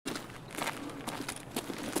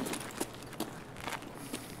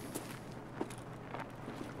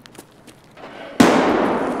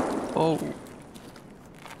Whoa.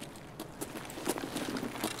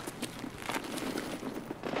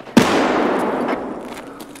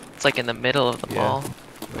 It's like in the middle of the mall.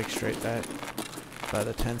 Like straight back by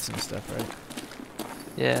the tents and stuff, right?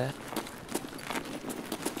 Yeah.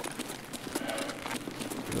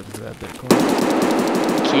 Looking for that Bitcoin.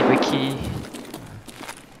 Keep a key.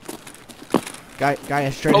 Guy,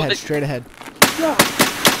 straight ahead, straight ahead.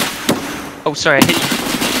 Oh, sorry, I hit you.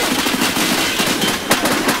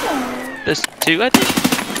 There's two, I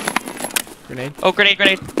think. Grenade. Oh, grenade. Got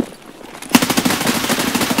him.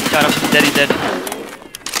 He's dead. He's dead. I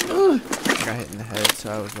got hit in the head,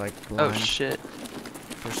 so I was like blind. Oh shit.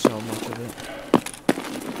 For so much of it.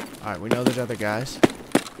 All right, we know there's other guys.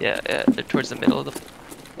 Yeah, they're towards the middle of the.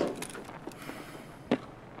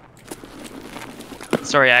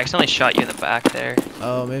 Sorry, I accidentally shot you in the back there.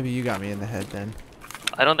 Oh, maybe you got me in the head then.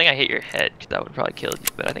 I don't think I hit your head, because that would probably kill you,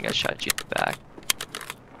 but I think I shot you in the back.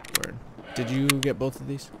 Word. Did you get both of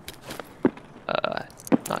these?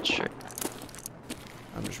 Not sure.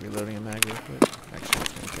 I'm just reloading a mag real quick. Actually,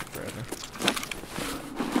 it's gonna take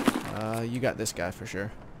forever. You got this guy for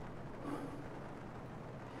sure.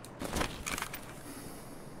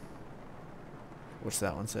 What's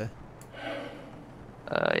that one say?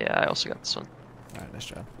 Yeah, I also got this one. Alright, nice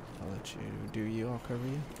job. I'll let you do you, I'll cover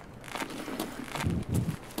you.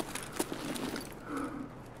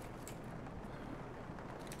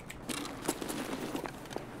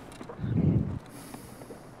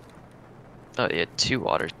 Oh, yeah, 2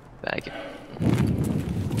 water bag.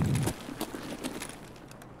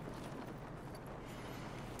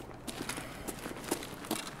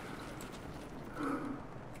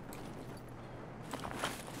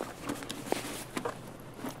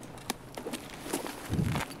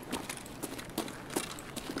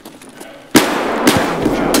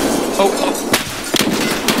 Oh.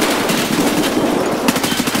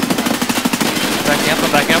 Backing up,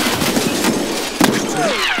 I'm backing up.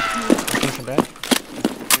 Pushing back.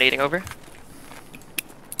 Nading over.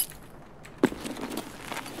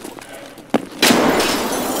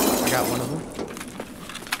 I got one of them.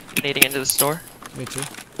 Nading into the store. Me too.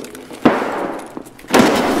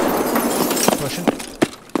 Pushing.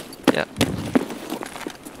 Yeah.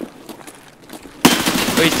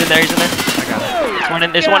 Oh, he's in there, I got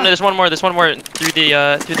him. There's one more through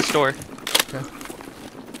the store. Okay.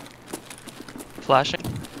 Flashing.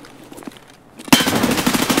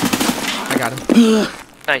 I got him.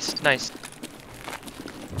 Nice.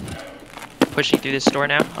 Pushing through this store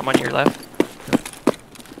now. I'm on your left. Okay.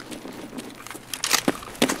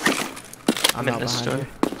 I'm in this store. You.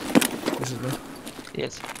 This is me.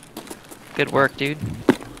 Yes. Good work, dude.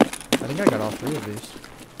 I think I got all 3 of these.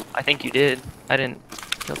 I think you did. I didn't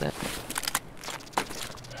kill that.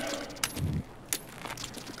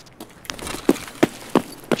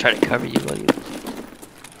 I'll try to cover you while you.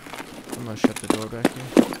 I'm gonna shut the door back here.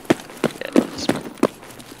 Yeah, smart.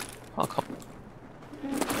 I'll come.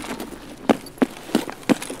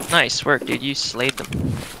 Nice work, dude. You slayed them.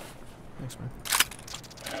 Thanks, man.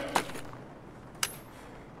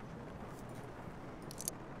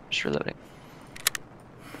 Just reloading.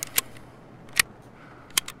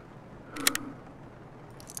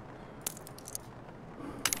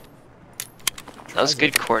 That was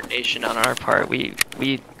good coordination on our part. We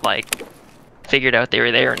like figured out they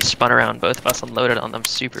were there and spun around both of us and loaded on them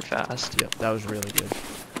super fast. Yep, that was really good.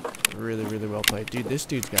 Really well played. Dude, this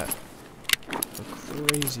dude's got a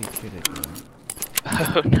crazy kitted gun.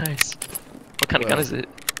 Oh, nice. What kind of gun is it?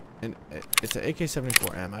 And it's an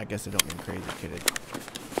AK-74M. I guess I don't mean crazy kitted.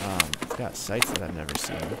 It's got sights that I've never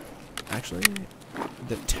seen. Actually,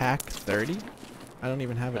 the TAC-30? I don't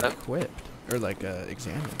even have it equipped. Or like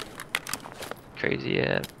examined. Crazy,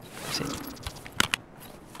 yeah. He's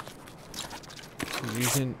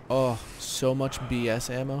using so much BS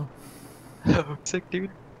ammo. Oh, sick, dude.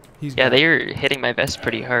 Yeah, they were hitting my vest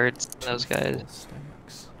pretty hard. Those guys.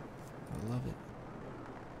 Stacks. I love it.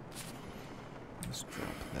 Let's drop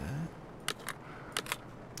that.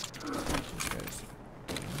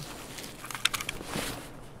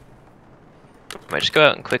 Might just go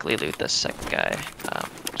out and quickly loot this second guy.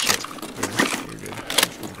 Shit. Yeah, you're good. I'm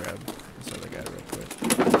just gonna grab this other guy real quick.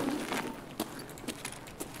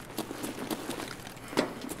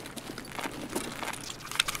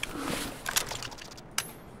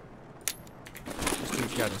 This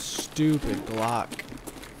dude's got a stupid Glock.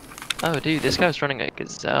 Oh, dude, this guy was running a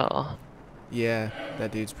Gazelle. Yeah,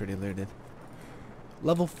 that dude's pretty looted.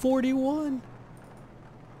 Level 41.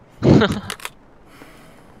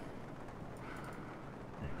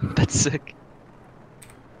 That's sick.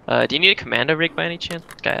 Do you need a commando rig by any chance?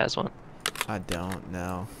 This guy has one. I don't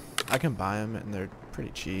know. I can buy them and they're pretty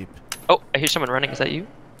cheap. Oh, I hear someone running. Is that you?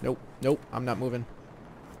 Nope. Nope. I'm not moving.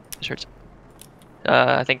 Shirts.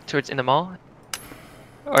 I think towards in the mall.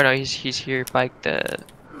 Or no, he's here by the.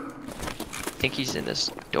 I think he's in this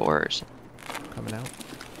door or something. Coming out.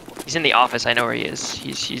 He's in the office. I know where he is.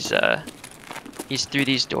 He's through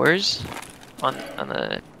these doors,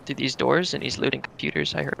 through these doors, and he's looting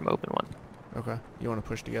computers. I heard him open one. Okay. You want to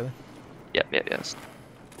push together? Yep, yes.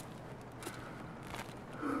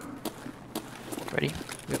 Ready?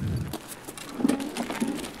 Yep.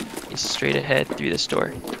 He's straight ahead through this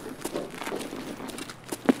door.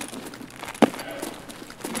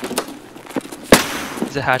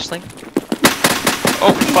 He's a hatchling.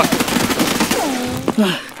 Oh fuck!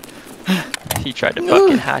 He tried to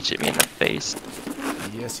fucking hatchet me in the face.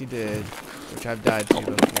 Yes, he did. Which I've died to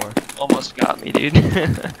before. Almost got me, dude.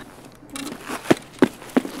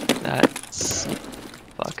 That's...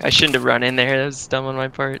 Fuck. I shouldn't have run in there. That was dumb on my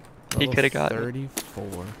part. He could have got 34.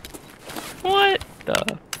 What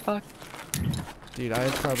the fuck? Dude, I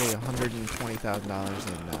have probably $120,000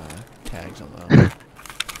 in tags alone.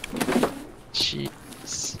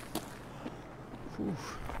 Jeez. Whew.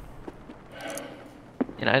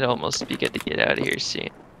 And I'd almost be good to get out of here soon.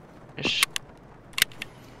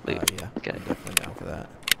 Yeah, Okay. I'm definitely down for that.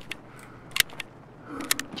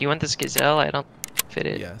 Do you want this gazelle? I don't fit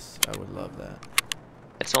it. Yes, I would love that.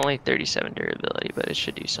 It's only 37 durability, but it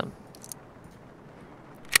should do something.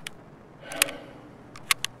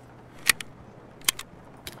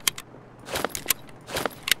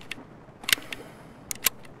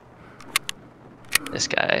 This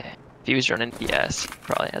guy, if he was running PS,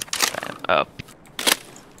 probably has. Oh,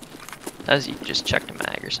 as you just checked a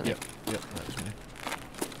mag or something. Yep, that was me.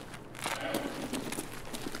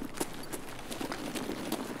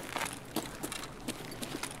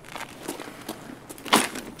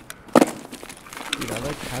 Dude, I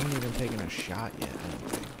haven't even taken a shot yet. I don't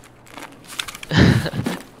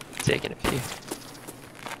think. Taking a few.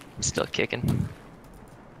 I'm still kicking.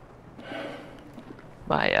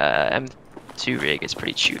 My M2 rig is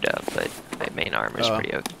pretty chewed up, but my main armor is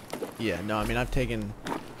pretty okay. Yeah, no, I mean I've taken.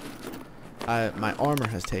 My armor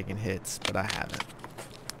has taken hits, but I haven't.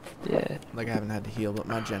 Yeah. Like I haven't had to heal, but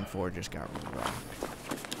my Gen 4 just got rocked.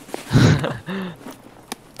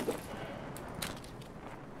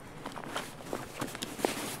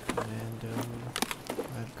 And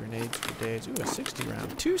I have grenades for days. Ooh, a 60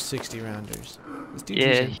 round. 2 60 rounders. This dude's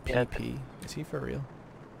using PP. Is he for real?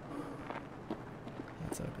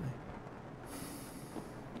 That's ugly.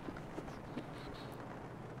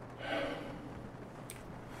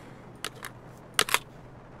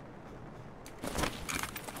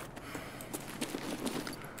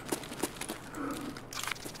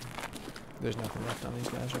 There's nothing left on these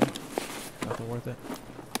guys, right? Nothing worth it.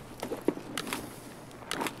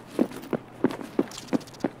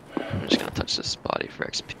 I'm just gonna touch this body for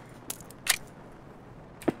XP.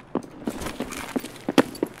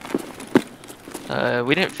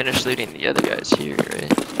 We didn't finish looting the other guys here,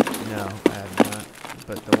 right? No, I have not.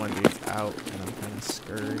 But the one dude's out, and I'm kind of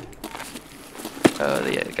scared. Oh,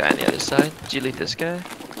 the guy on the other side. Did you loot this guy?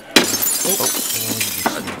 Oh,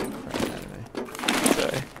 crap out of me.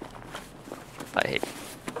 Sorry. I hate.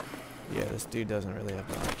 Yeah, this dude doesn't really have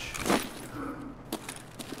much.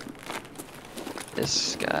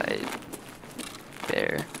 This guy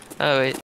there. Oh wait.